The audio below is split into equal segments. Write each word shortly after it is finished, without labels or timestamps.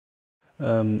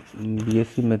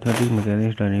b.sc mathematics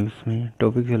mechanics dynamics में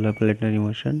topic चल रहा प्लेटनरी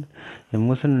motion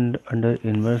motion under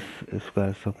inverse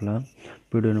square of law,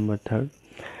 video number 3।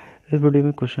 इस video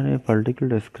में क्वेश्चन है particle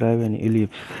describe N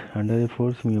ellipse under a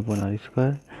force mu upon are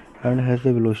square and has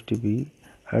a velocity v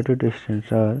at a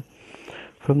distance r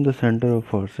from the center of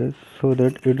forces so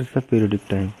that it is the periodic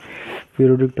time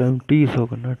t show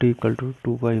करना, t equal to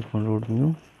 2 pi upon root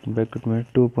mu bracket में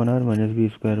 2 upon are minus B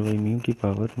square by mu की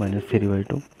power minus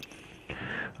 3/2।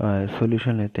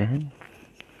 Solution लेते हैं।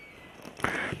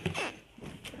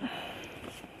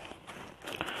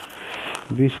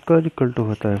 B square equal to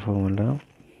होता है formula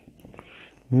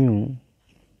mu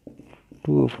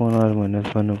 2 upon are minus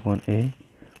 1 upon A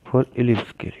for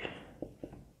ellipse के लिए।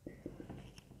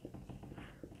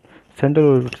 Central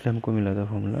orbit से हमको मिला था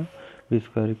formula B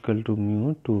square equal to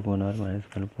mu 2 upon are minus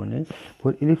 1 upon A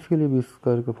for ellipse के लिए बी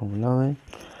स्क्वायर का फॉर्मूला है।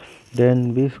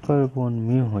 Then B square upon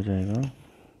mu हो जाएगा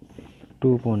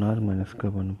 2 अपॉन आर माइनस का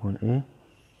 1 upon A,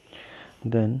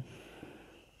 then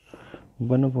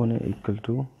 1 upon A equal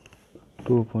to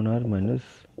 2 upon are minus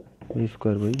B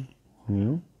square by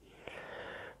mu.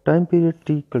 Time period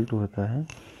T equal to होता है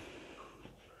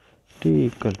T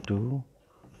equal to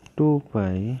 2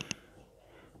 pi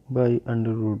by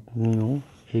under root mu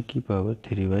A की power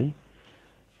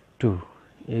 3/2,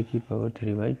 ए की power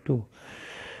 3/2।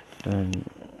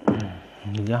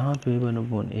 यहाँ पे 1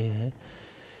 upon ए है,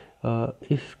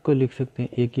 इसको लिख सकते हैं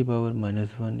ए की power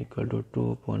 -1 equal to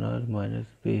 2 upon are minus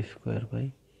B square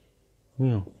by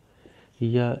mu,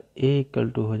 या ए इक्वल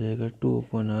टू हो जाएगा 2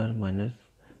 upon are minus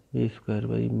B square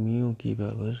by mu की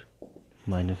पावर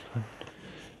 -1।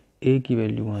 ए की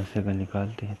वैल्यू वहाँ से अगर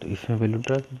निकालते हैं तो इसमें वैल्यू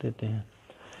ड्रा कर देते हैं।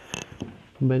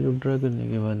 वैल्यू ड्रा करने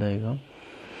के बाद आएगा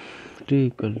T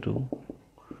equal to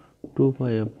 2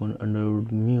 pi upon under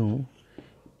root mu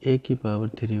A की पावर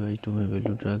 3/2 में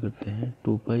वैल्यू ड्रा करते हैं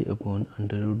 2 pi upon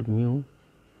under root mu,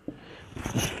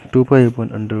 2 pi upon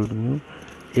under root mu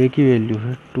A की वैल्यू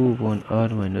है 2 upon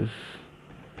are minus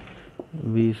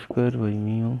B square by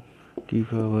mu की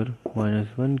power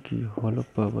 -1 की whole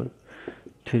power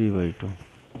 3/2।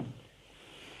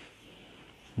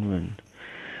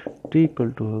 T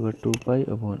equal to होगा 2 pi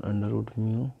upon under root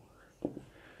mu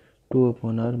 2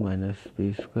 upon are minus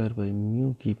B square by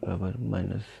mu की power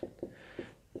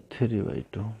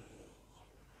 -3/2।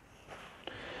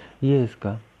 ये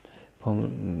इसका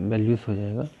values हो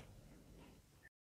जाएगा।